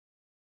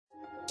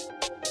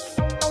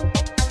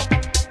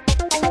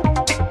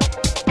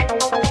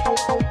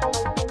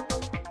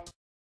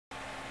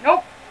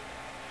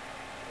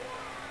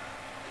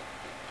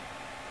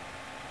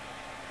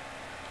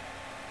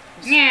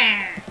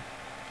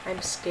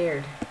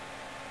scared.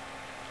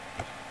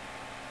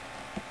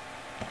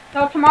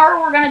 So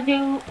tomorrow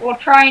we'll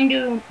try and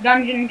do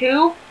Dungeon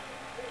 2.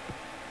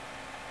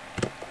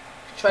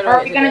 Try to Or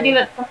are we gonna do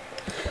it?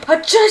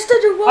 A chest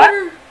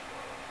underwater!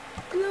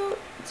 No,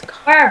 it's gone.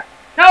 Where?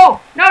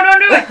 No! No, don't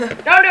do it!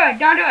 Don't do it!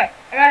 Don't do it!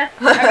 I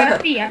gotta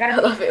see, I gotta see.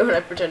 I love it when I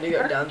pretend to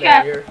go down there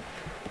chest. and you're...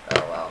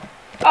 Oh, wow.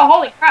 Oh,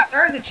 holy crap,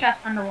 there is a chest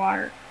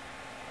underwater.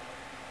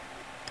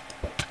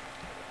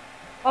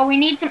 Oh, we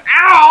need some...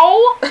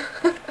 Ow!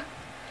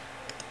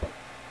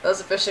 That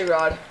was a fishing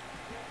rod.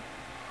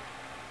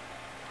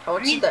 How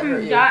much did that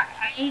hurt you?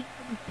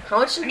 How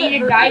much did that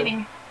hurt diving.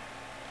 you?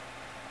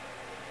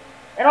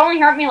 It only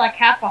hurt me like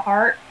half a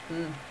heart.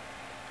 I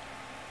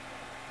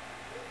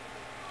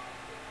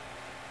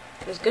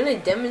was gonna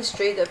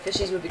demonstrate that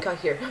fishies would be caught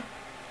here.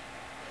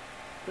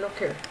 I don't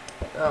care.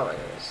 Oh my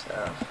goodness.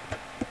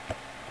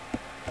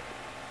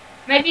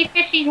 Maybe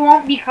fishies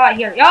won't be caught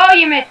here. Oh,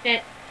 you missed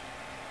it.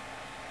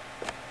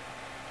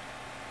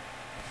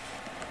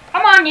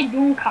 Come on, you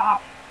doom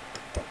cop.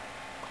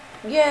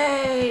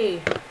 Yay!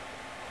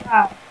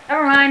 Oh,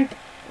 never mind.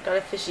 Got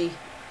a fishy.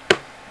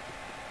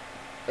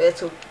 Wait,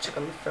 let's go check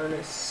on the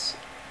furnace.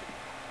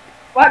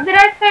 What did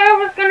I say I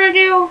was gonna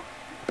do?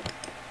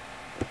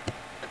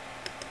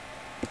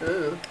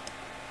 Ooh.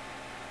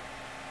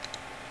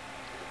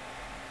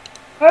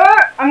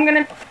 I'm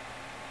gonna...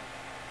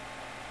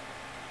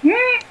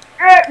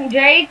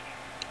 Jake,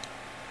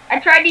 I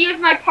tried to use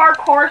my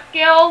parkour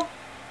skills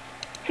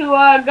to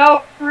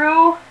go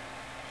through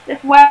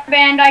this web,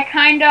 and I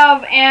kind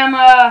of am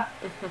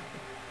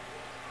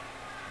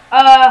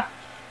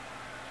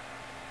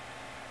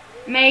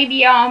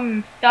maybe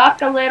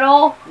stuck a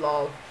little.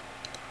 Lol.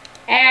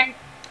 And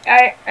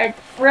it's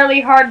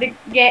really hard to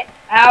get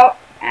out,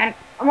 and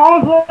I'm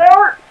almost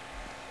there.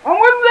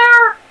 Almost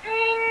there.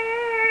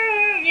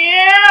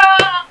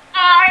 Yeah,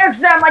 I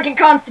sound like a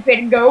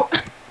constipated goat.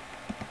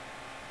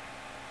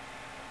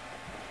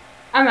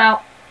 I'm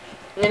out.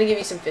 I'm gonna give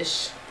you some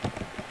fish.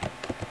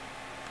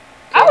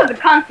 I was a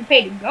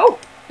constipated goat.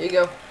 Here you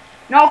go.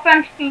 No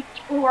offense to people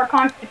who are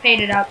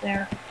constipated out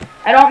there.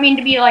 I don't mean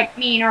to be like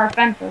mean or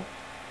offensive.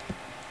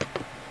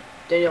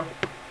 Daniel,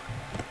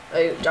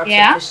 I dropped some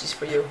fishies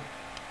for you.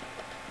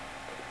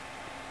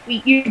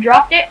 You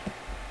dropped it?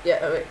 Yeah,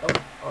 oh, wait.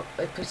 Oh,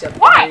 I picked it up.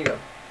 Why? There you go.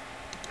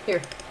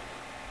 Here.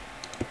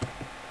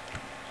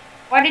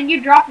 Why did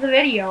you drop the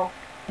video?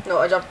 No,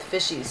 I dropped the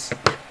fishies.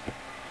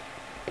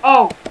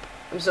 Oh.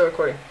 I'm still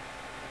recording.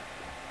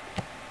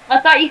 I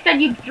thought you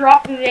said you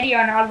dropped the video,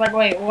 and I was like,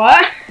 wait,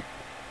 what?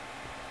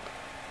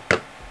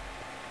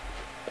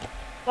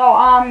 So,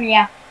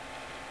 yeah.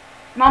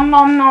 Nom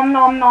nom nom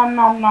nom nom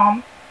nom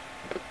nom.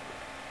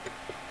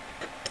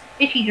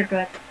 Fishies are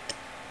good.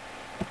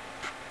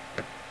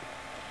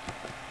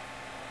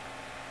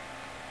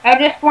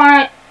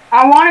 I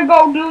wanna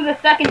go do the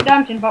second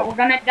dungeon, but we're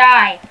gonna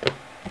die.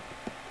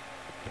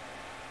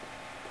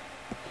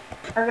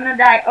 We're gonna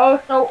die oh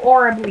so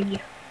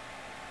horribly.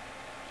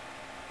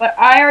 But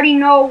I already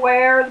know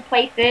where the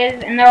place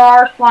is, and there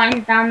are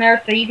slimes down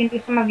there, so you can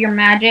do some of your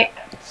magic.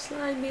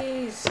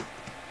 Slimies.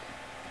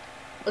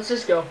 Let's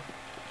just go.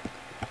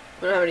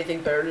 We don't have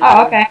anything better to do.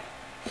 Oh, okay.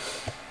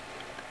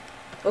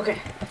 Okay,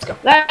 let's go.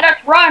 Let us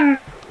run!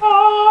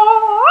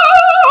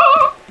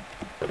 Oh!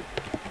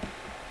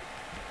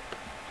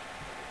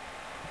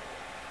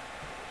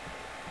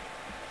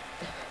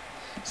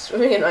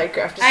 Swimming in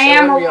Minecraft is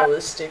so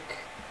unrealistic.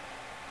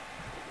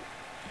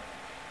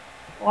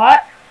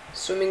 What?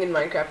 Swimming in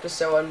Minecraft is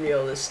so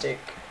unrealistic.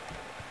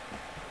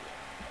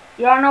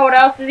 You don't know what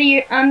else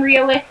is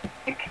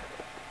unrealistic?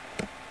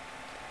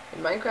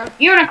 In Minecraft?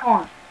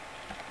 Unicorn.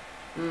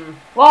 Hmm.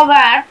 Well,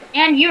 that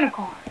and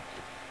unicorn.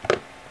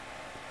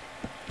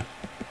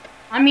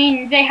 I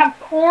mean, they have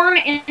corn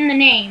in the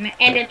name,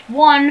 and it's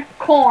one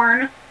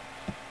corn.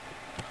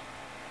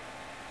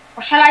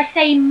 Or shall I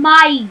say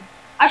maize?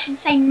 I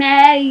should say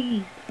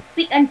maize.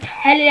 Be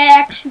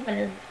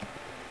intellectual.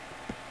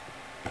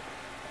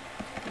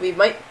 We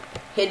might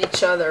hit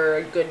each other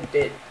a good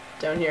bit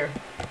down here.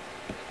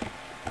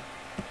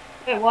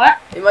 Wait, what?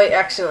 We might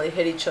accidentally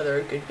hit each other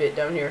a good bit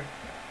down here.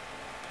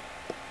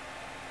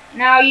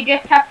 Now you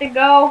just have to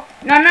go...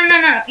 No.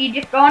 You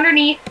just go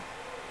underneath.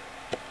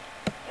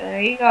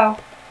 There you go.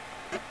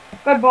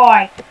 Good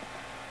boy.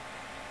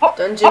 Oh,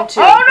 Dungeon 2,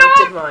 no!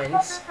 Haunted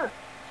Mines.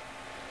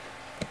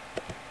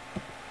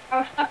 I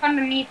was stuck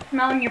underneath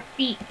smelling your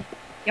feet.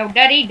 Yo,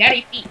 daddy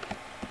feet.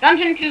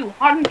 Dungeon 2,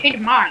 Haunted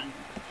Mines.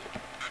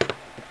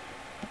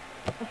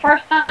 The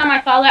first time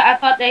I saw that, I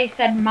thought they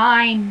said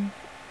mine.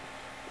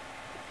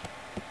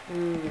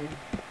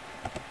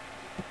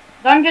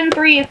 Dungeon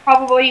 3 is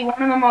probably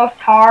one of the most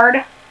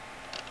hard.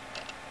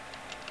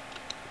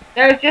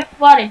 There's just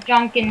a lot of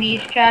junk in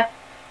these chests.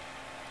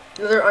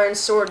 Another iron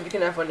sword, you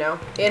can have one now.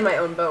 And my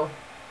own bow.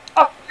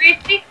 Oh,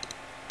 seriously?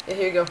 Yeah,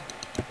 here you go.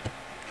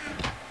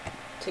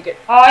 Take it.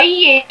 Oh,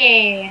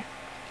 yeah.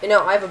 You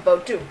know, I have a bow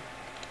too.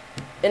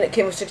 And it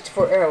came with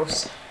 64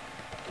 arrows.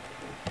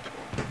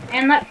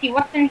 And let's see,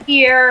 what's in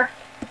here?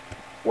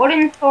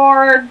 Wooden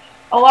swords,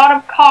 a lot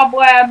of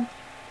cobwebs,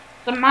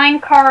 some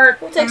minecart,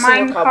 We'll some take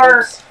some more minecart,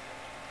 cobwebs.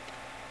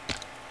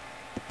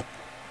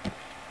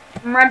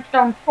 some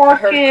redstone I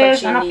heard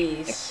torches, crunchy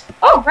knees.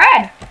 oh,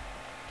 bread!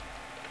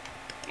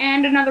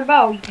 And another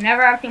bow. You can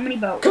never have too many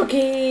bows.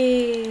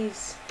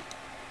 Cookies!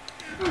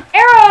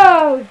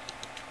 Arrows!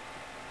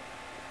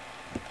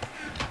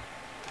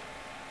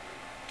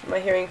 Am I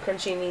hearing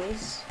crunchy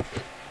knees?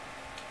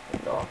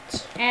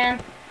 Not.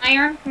 And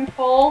iron, some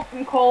coal,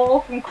 some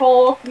coal, some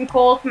coal, some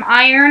coal, some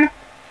iron.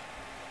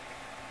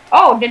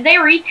 Oh, did they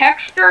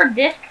retexture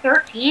disc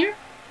 13?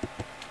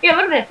 Here,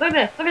 look at this, look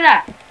at this, look at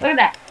that, look at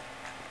that.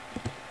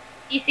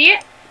 You see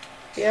it?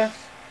 Yeah.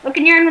 Look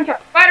in your inventory.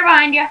 Spider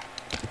behind you.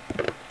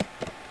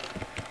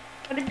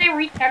 What did they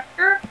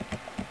retexture?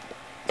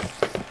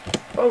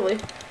 Probably.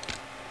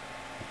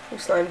 Two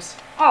slimes.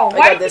 Oh, I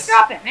why got did this. you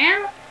drop it,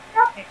 man?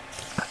 Drop it.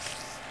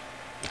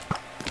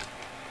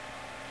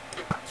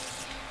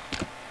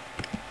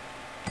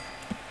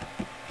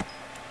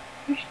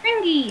 I'm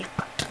stringy.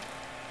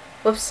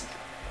 Whoops.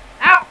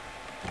 Ow.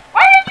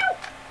 Why did you?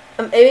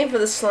 I'm aiming for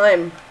the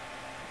slime.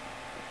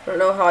 I don't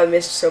know how I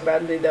missed so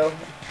badly though.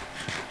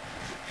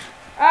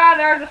 Ah,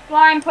 there's a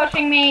slime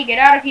pushing me. Get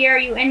out of here,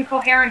 you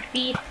incoherent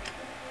beast.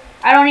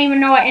 I don't even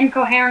know what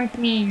incoherent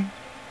means.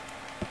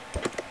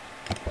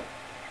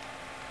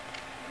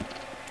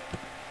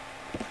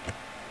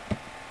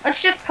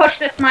 Let's just push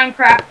this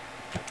Minecraft.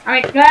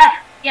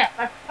 Yes,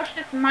 let's push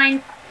this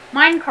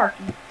minecart.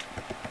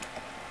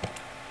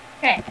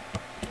 Okay.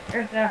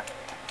 There's a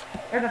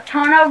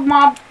ton of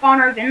mob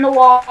spawners in the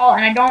wall,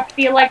 and I don't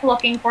feel like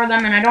looking for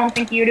them, and I don't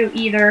think you do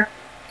either.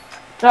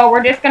 So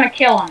we're just gonna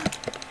kill them.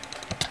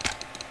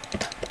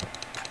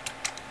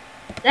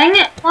 Dang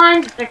it,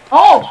 slime!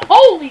 Oh,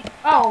 holy!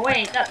 Oh,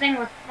 wait, that thing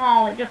was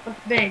small. It just looks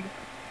big.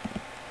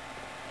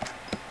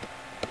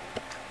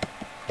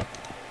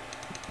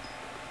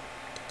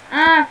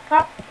 Ah,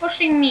 stop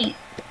pushing me.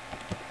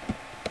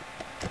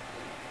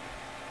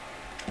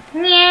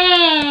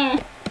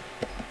 Yeah.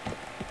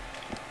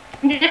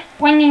 I'm just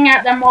swinging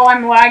at them while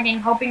I'm lagging,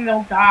 hoping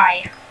they'll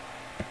die.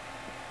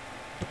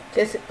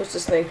 What's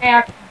this thing?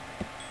 Yeah.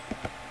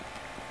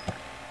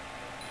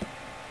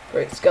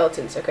 Great,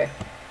 skeletons, okay.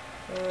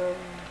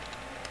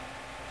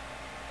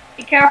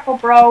 Be careful,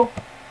 bro.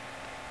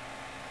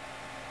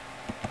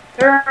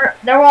 There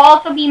will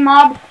also be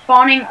mobs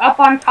spawning up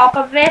on top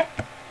of this.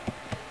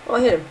 Oh,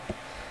 I hit him.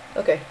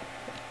 Okay.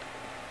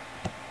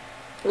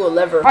 Ooh, a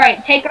lever.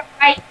 Alright, take a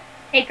right.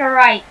 Take a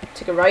right.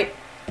 Take a right?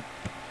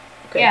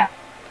 Okay. Yeah.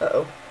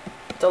 Uh-oh.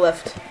 The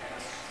left.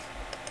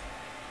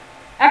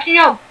 Actually,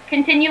 no.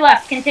 Continue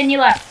left. Continue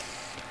left.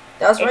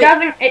 That was right.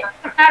 It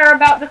doesn't matter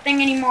about the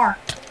thing anymore.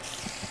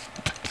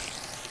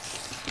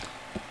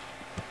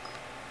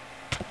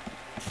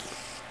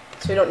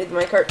 So we don't need the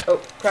minecart. Oh,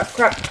 crap,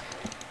 crap.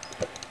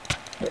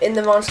 We're in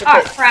the monster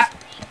Ah, pit. crap.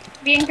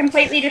 Being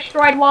completely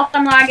destroyed whilst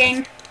I'm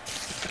lagging.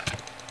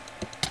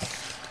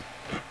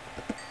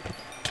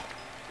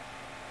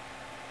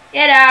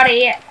 Get out of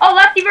here. Oh,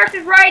 lefty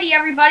versus righty,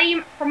 everybody.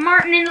 From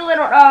Martin in the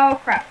Little... Oh,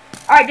 crap.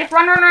 Alright, just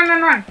run, run, run,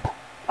 run, run.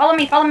 Follow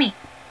me, follow me.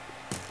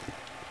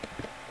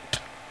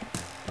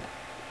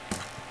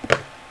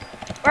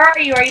 Where are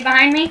you? Are you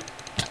behind me?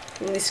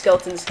 These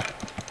skeletons.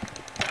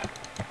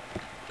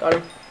 Got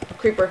him.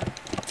 Creeper.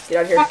 Get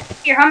out of here. Oh,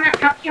 here, how many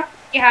do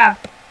you have?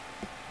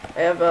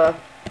 I have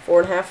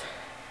 4.5.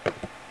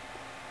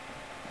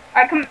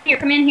 Alright, come here,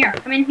 come in here,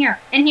 come in here.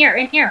 In here,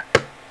 in here.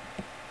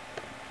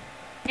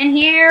 In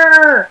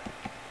here!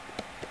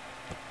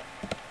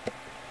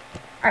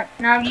 Alright,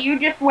 now you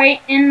just wait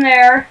in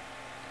there.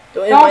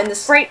 Don't mind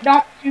this.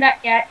 Don't end that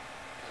yet.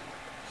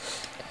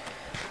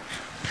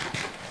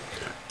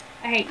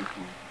 I hate you.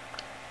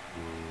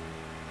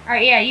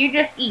 Alright, yeah, you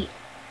just eat.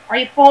 Are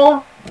you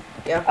full?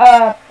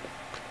 Yeah.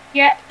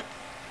 Yeah.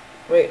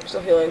 Wait, I'm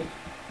still healing.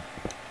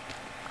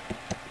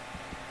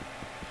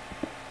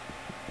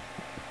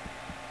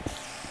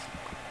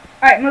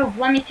 Alright, move.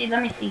 Let me see,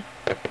 let me see.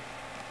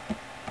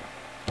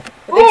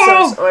 I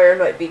think some iron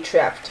might be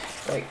trapped.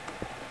 Like,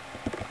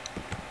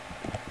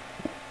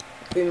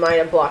 if we mine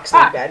a block,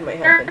 something bad might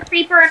happen. There's a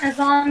creeper and a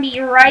zombie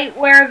right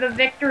where the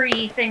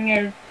victory thing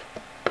is.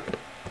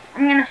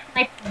 I'm gonna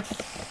snipe them.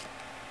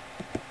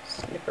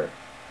 Snipper.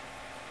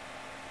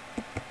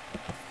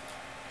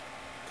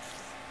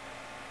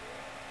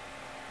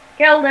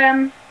 Killed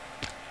him.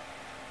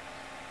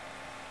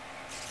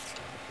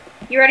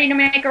 You ready to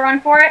make a run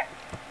for it?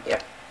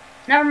 Yeah.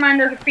 Never mind,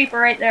 there's a creeper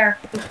right there.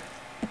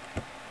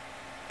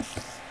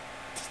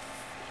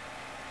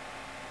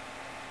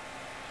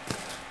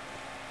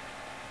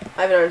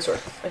 I have an iron sword.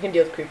 I can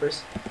deal with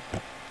creepers.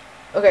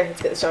 Okay,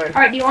 let's get this iron.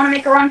 Alright, do you want to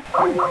make a run?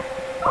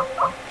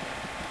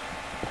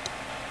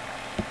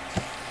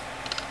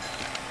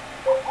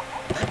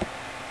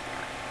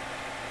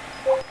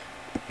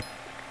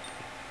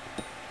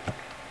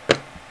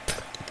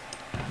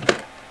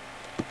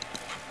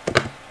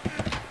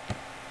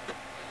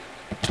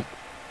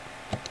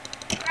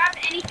 Grab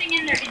anything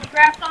in there. Did you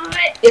grab some of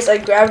it? Yes, I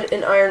grabbed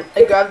an iron.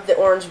 I grabbed the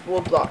orange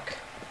wool block.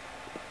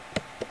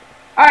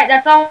 Alright,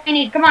 that's all we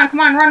need. Come on, come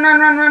on. Run, run,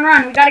 run, run,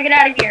 run. We gotta get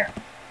out of here.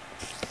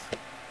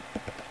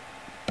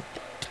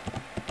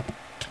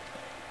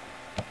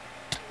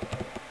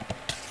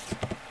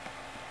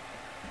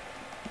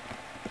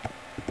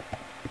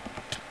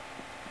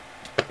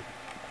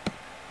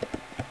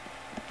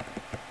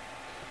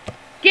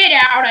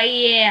 of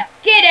here!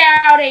 Get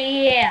out of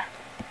here!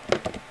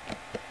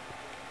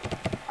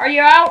 Are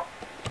you out?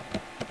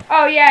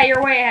 Oh yeah,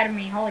 you're way ahead of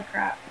me. Holy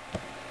crap.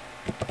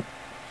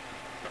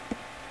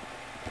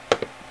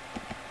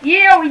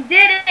 Yeah, we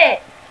did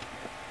it!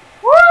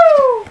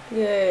 Woo!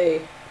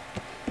 Yay.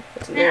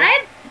 Man, I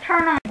had to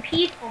turn on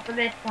peaceful for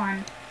this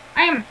one.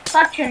 I am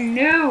such a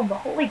noob.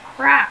 Holy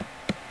crap.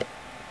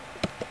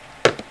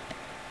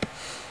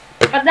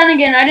 But then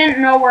again, I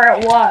didn't know where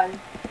it was.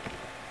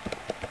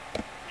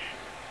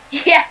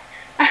 Yeah.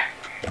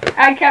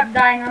 I kept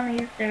dying on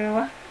these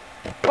two.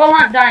 Well,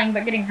 not dying,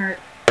 but getting hurt.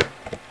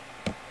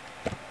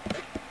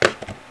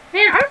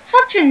 Man, I'm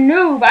such a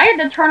noob. I had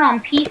to turn on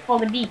peaceful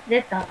to beat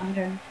this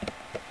dungeon.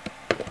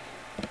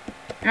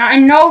 Now, I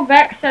know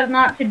Vex says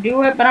not to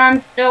do it, but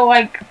I'm still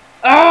like,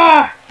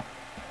 ugh!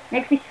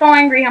 Makes me so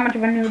angry how much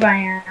of a noob I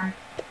am.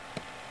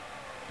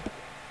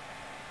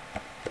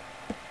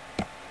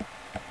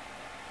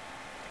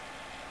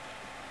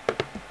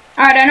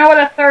 Alright, I know what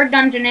the third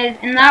dungeon is,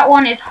 and that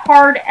one is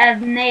hard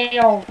as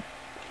nails.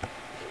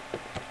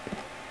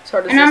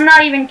 And I'm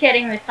not even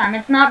kidding this time.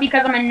 It's not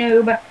because I'm a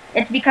noob.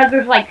 It's because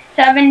there's like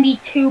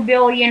 72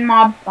 billion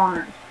mob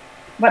spawners.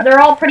 But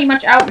they're all pretty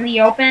much out in the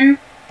open.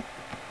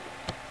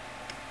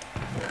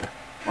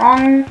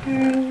 Wrong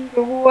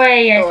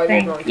way, I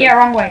think. Yeah,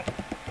 wrong way.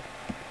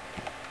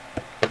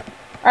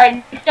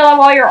 Alright, you still have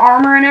all your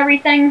armor and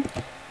everything?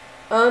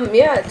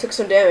 Yeah, it took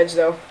some damage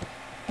though.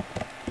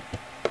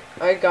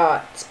 I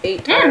got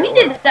 8 Man, iron we ore.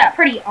 did that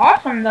pretty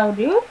awesome though,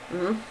 dude.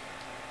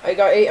 I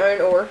got 8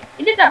 iron ore.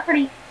 You did that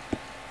pretty...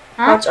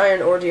 Huh? How much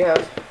iron ore do you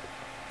have?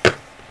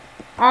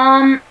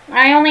 I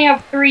only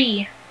have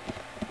 3.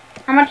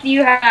 How much do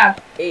you have?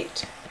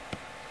 8.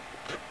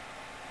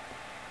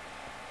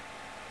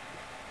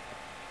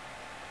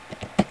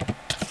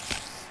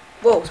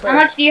 Whoa, spider.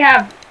 How much do you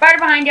have? Spider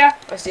behind you.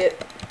 I see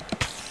it.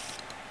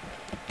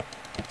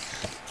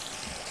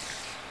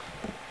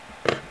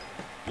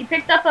 You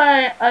picked up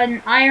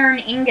an iron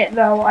ingot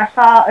though. I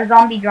saw a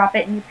zombie drop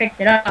it and you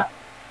picked it up.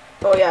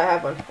 Oh yeah, I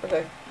have one.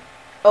 Okay.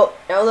 Oh,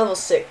 now level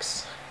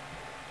 6.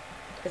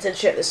 Let's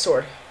enchant this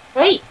sword.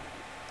 Wait.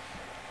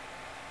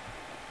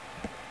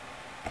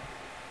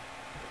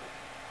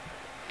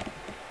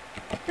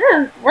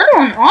 We're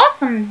doing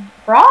awesome,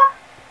 brah.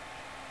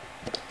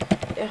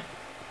 Yeah.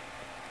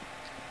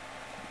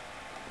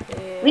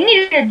 We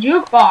needed a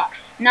jukebox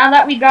now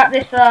that we got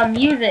this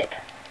music.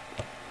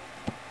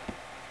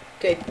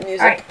 Okay,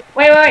 music. Alright,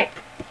 wait.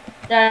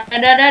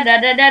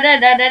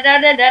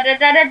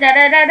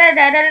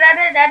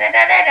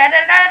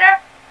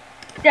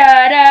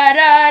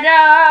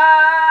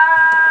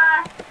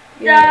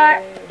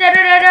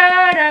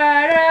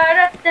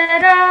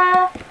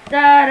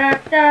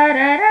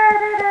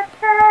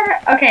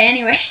 Okay,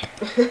 anyway.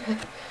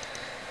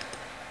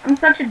 I'm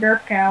such a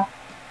derp cow.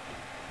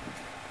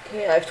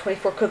 Okay, I have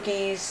 24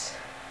 cookies.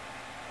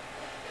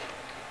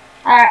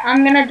 Alright,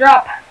 I'm gonna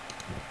drop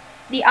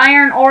the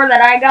iron ore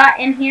that I got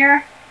in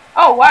here.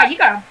 Oh wow, you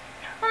got a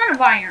ton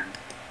of iron.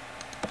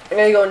 I'm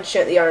gonna go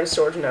enchant the iron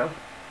sword now.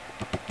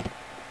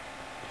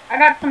 I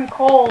got some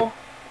coal.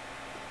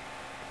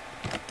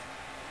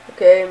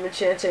 Okay, I'm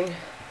enchanting.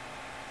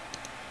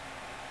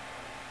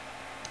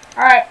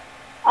 Alright,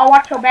 I'll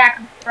watch your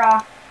back,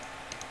 brah.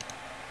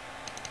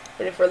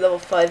 Waiting for a level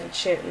 5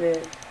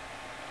 enchantment.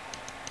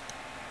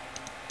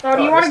 So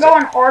do you want to go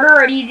in order,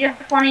 or do you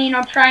just want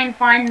to, try and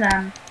find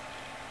them?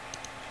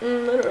 I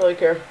don't really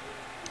care.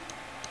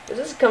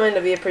 This is coming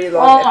to be a pretty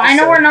long episode. I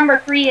know where number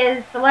 3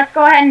 is, so let's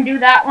go ahead and do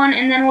that one,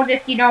 and then we'll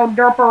just,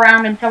 derp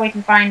around until we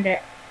can find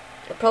it.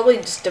 I'll probably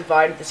just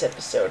divide this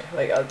episode.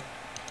 Like, I'm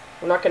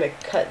not gonna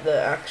cut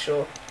the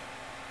actual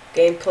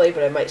gameplay,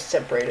 but I might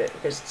separate it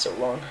because it's so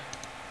long.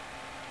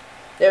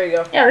 There we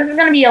go. Yeah, this is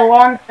gonna be a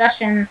long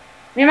session.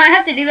 We might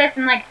have to do this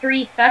in like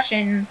 3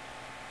 sessions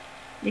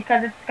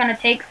because it's gonna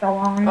take so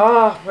long.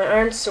 Oh, my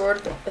iron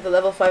sword with a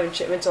level 5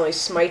 enchantment's only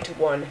smite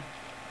 1.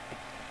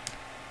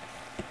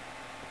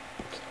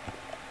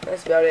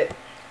 That's about it.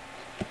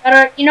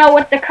 But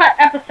with the cut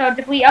episodes,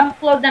 if we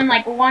upload them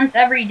like once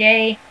every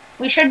day,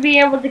 we should be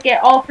able to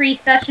get all 3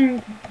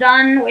 sessions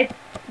done with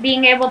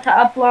being able to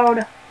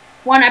upload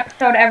 1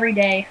 episode every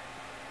day.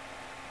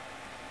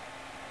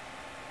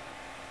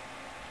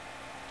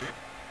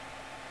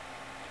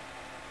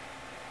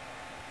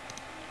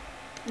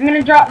 I'm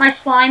gonna drop my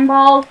slime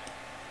balls.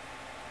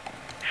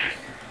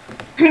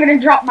 I'm gonna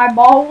drop my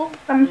balls,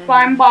 some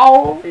slime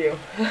balls, For you.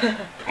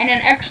 and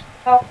an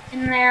extra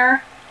in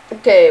there.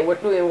 Okay,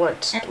 what do we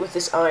want with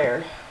this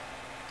iron?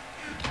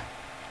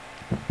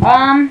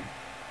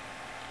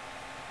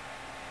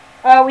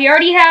 We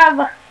already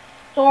have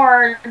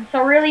swords,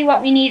 so really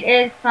what we need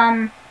is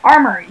some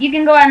armor. You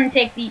can go ahead and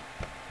take the.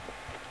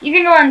 You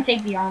can go ahead and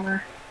take the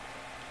armor.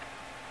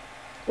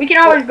 We can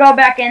always go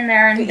back in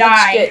there and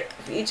die.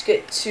 We each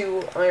get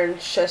 2 iron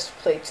chest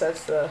plates.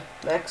 That's the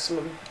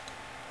maximum.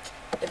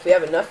 If we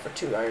have enough for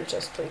 2 iron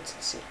chest plates,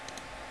 let's see.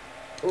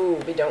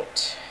 Ooh, we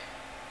don't.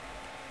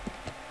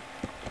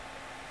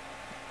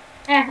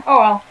 Oh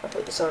well. I'll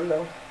put this on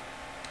though.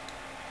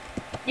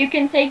 You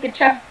can take a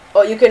chest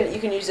Oh, you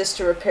can use this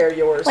to repair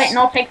yours. Wait, and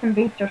I'll take some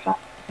boots or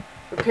something.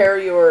 Repair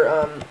your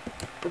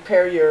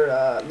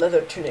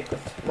leather tunic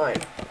with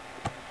mine.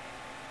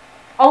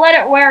 I'll let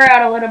it wear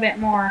out a little bit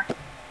more.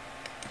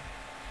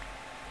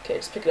 Okay,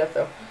 just pick it up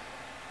though.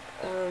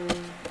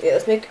 Yeah,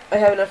 let's make. I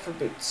have enough for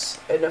boots.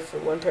 Enough for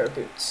one pair of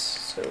boots.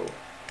 So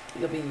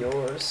it'll be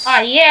yours. Oh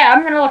yeah,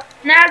 I'm gonna look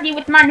snazzy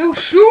with my new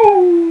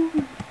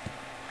shoes.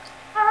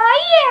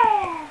 Oh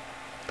yeah.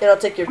 And I'll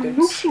take your My new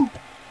boots. shoes.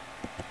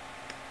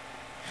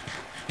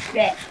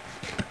 Yeah.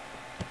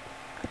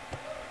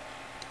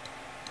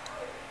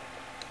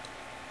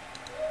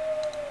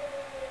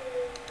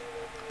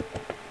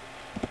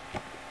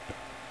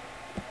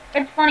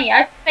 It's funny,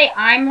 I say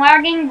I'm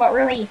lagging, but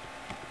really,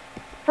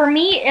 for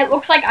me, it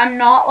looks like I'm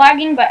not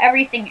lagging, but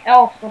everything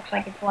else looks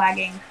like it's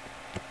lagging.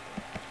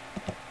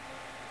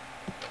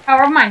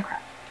 Power of Minecraft.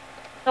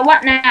 So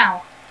what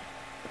now?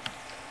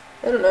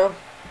 I don't know.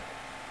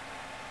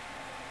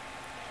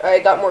 I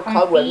got more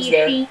cobwebs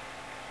there. You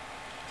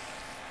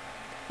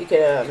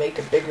can make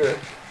a bigger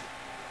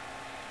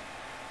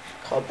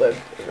cobweb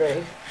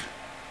array.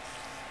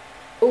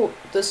 Oh,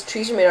 those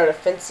trees are made out of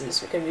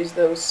fences. We can use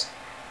those.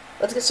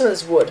 Let's get some of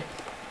this wood.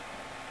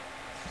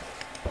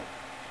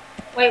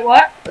 Wait,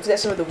 what? Let's get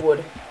some of the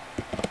wood.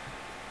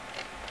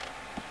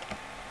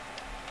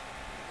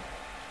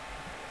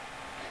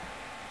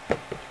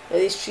 Yeah,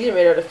 these trees are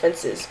made out of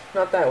fences.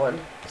 Not that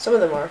one. Some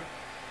of them are.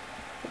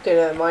 We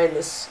can mine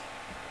this.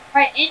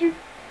 Right, in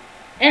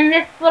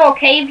this little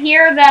cave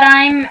here that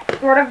I'm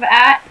sort of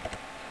at.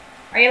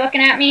 Are you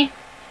looking at me?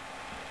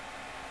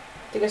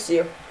 I think I see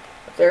you.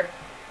 Up there.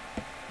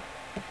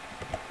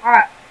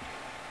 Alright.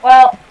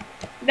 Well,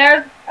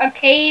 there's a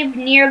cave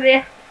near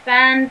this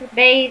sand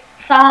bay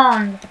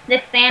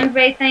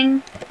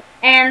thing,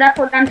 and that's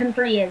where Dungeon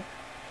 3 is.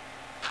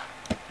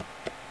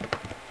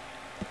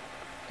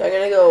 So I'm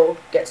gonna go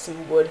get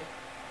some wood.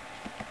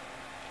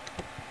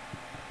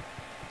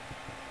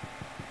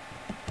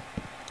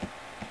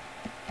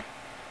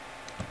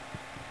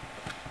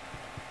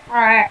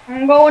 Alright,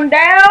 I'm going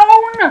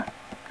down!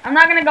 I'm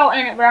not gonna go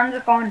in it, but I'm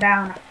just going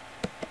down.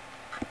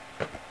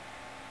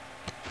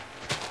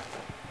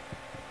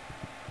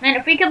 Man,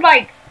 if we could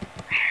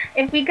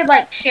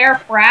share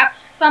fraps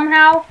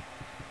somehow,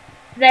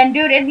 then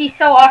dude, it'd be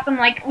so awesome.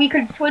 Like, we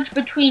could switch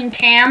between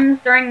cams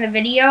during the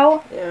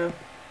video. Yeah.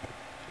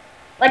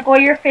 Like, while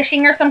you're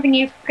fishing or something,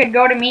 you could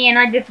go to me and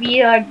I'd just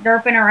be, like,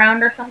 derping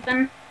around or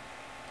something.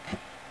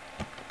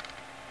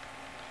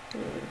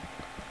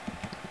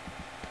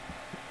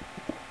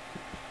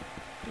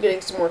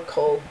 Getting some more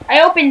coal.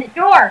 I opened the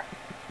door!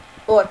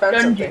 Oh, I found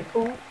Dungeon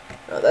something.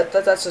 No,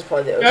 that's just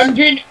probably the ocean.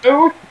 Dungeon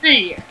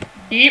 03,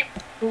 Deep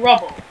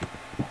Trouble.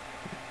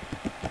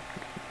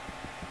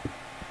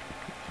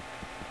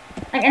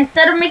 Like,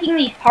 instead of making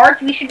these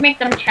parts, we should make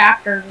them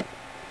chapters.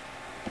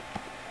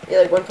 Yeah,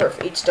 like one part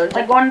for each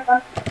dungeon. Like one.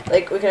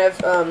 Like we can have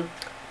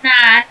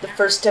Nah. the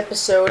first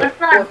episode. Let's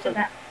not do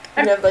that.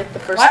 We can have like the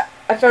first. What?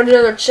 I found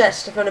another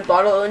chest. I found a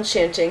bottle of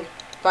enchanting.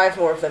 5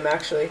 more of them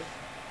actually.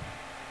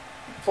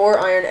 4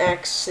 iron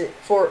axe,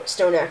 4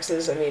 stone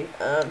axes. I mean,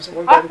 some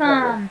more golden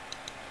powder.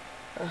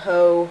 A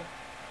hoe,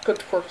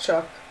 cooked pork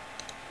chop.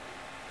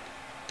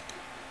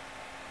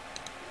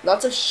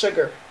 Lots of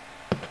sugar.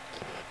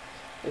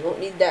 We won't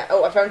need that.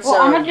 Oh, I found some.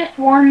 Well, I'm gonna just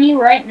warn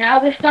you right now.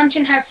 This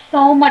dungeon has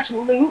so much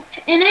loot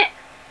in it.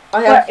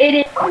 I have but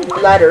it is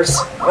ladders.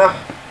 Ugh.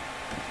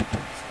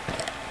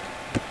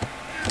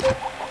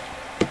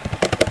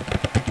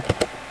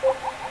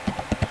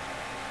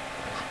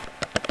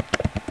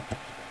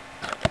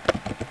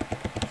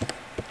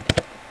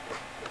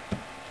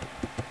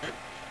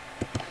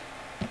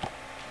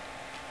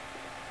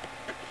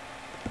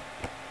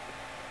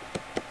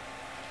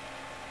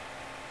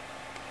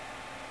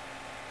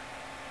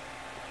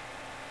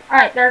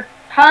 Alright, there's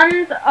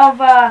tons of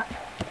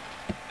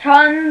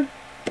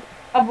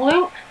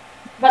loot,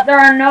 but there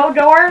are no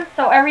doors,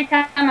 so every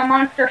time a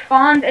monster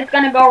spawns, it's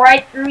gonna go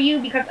right through you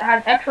because it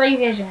has X-ray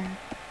vision.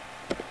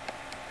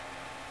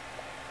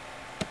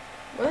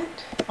 What?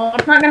 Well,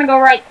 it's not gonna go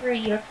right through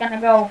you, it's gonna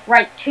go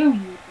right to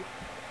you.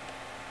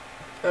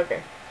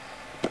 Okay.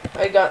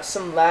 I got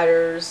some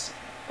ladders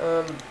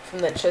from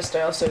that chest.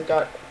 I also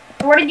got.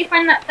 So where did you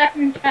find that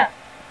second chest?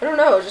 I don't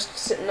know. Just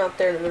sitting out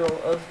there in the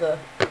middle of the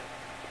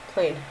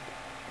plain.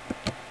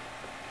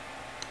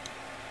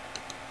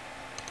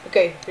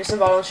 Okay, here's some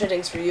bottle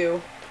enchantings for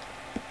you.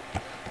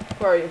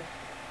 Where are you?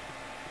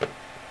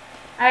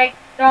 I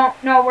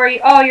don't know where you...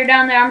 Oh, you're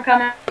down there. I'm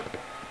coming.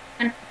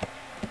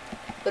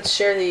 Let's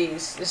share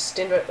these. Just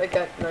stand right like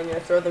that, and I'm gonna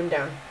throw them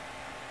down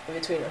in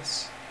between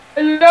us.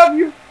 I love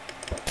you.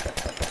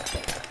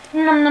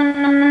 Nom,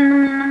 nom, nom, nom,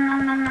 nom,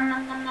 nom, nom,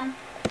 nom, nom, nom.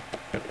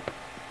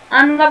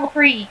 I'm level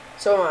 3.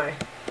 So am I.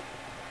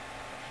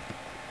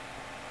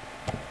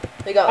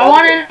 They got I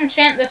want to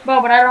enchant this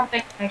bow, but I don't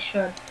think I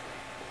should.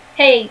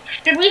 Hey,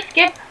 should we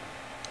skip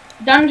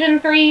Dungeon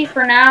 3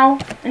 for now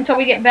until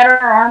we get better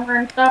armor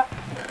and stuff?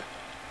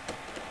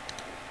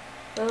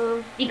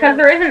 Because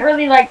there isn't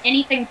really like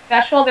anything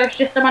special. There's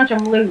just a bunch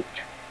of loot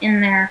in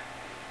there.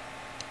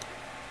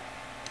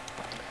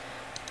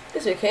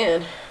 Guess we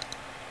can.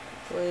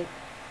 Wait.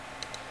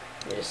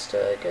 Let me just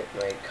get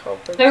my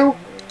complex. So,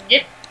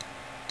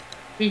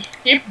 we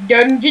skip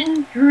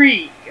dungeon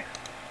 3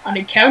 on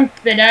account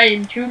that I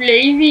am too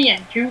lazy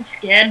and too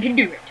scared to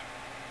do it.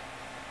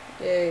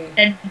 Yay.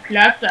 And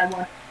plus, I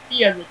want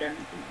the other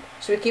dungeons.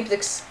 Should we keep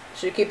this?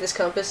 Should we keep this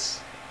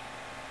compass?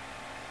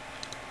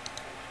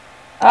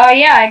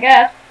 Yeah, I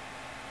guess.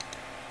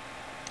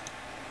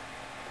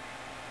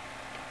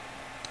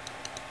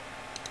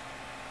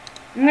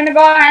 I'm gonna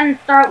go ahead and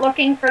start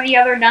looking for the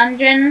other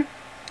dungeon.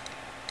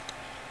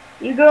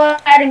 You go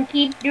ahead and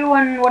keep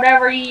doing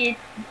whatever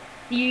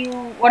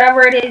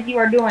whatever it is you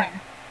are doing.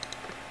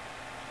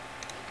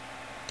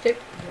 Okay,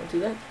 I'll do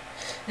that.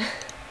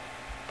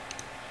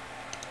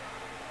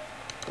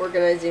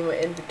 Organizing my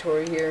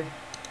inventory here.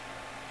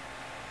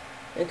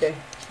 Okay.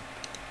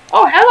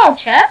 Oh, hello,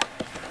 Chet.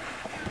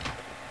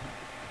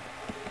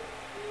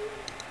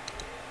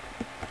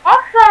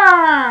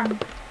 Awesome!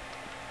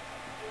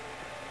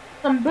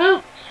 Some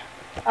boots,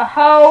 a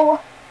hoe,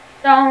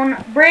 stone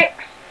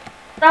bricks,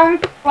 stone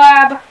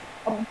slab,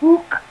 a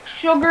book,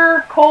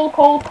 sugar,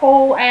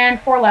 coal, and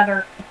 4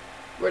 leather.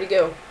 Where'd he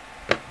go?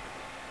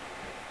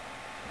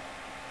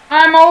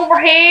 I'm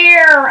over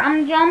here!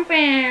 I'm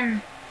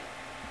jumping!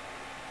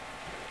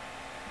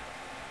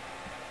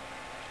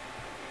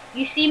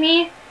 You see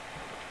me?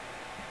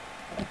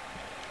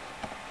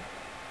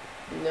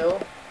 No.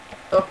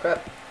 Oh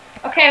crap.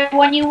 Okay,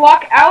 when you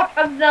walk out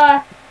of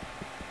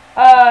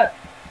the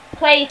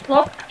place,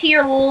 look to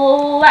your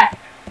left.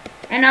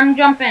 And I'm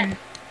jumping.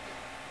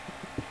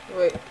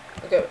 Wait.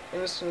 Okay, I'm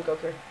just gonna go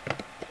up here. No,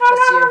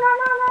 That's no, you. no,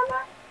 no, no, no.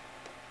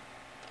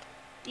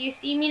 Do you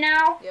see me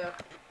now? Yeah.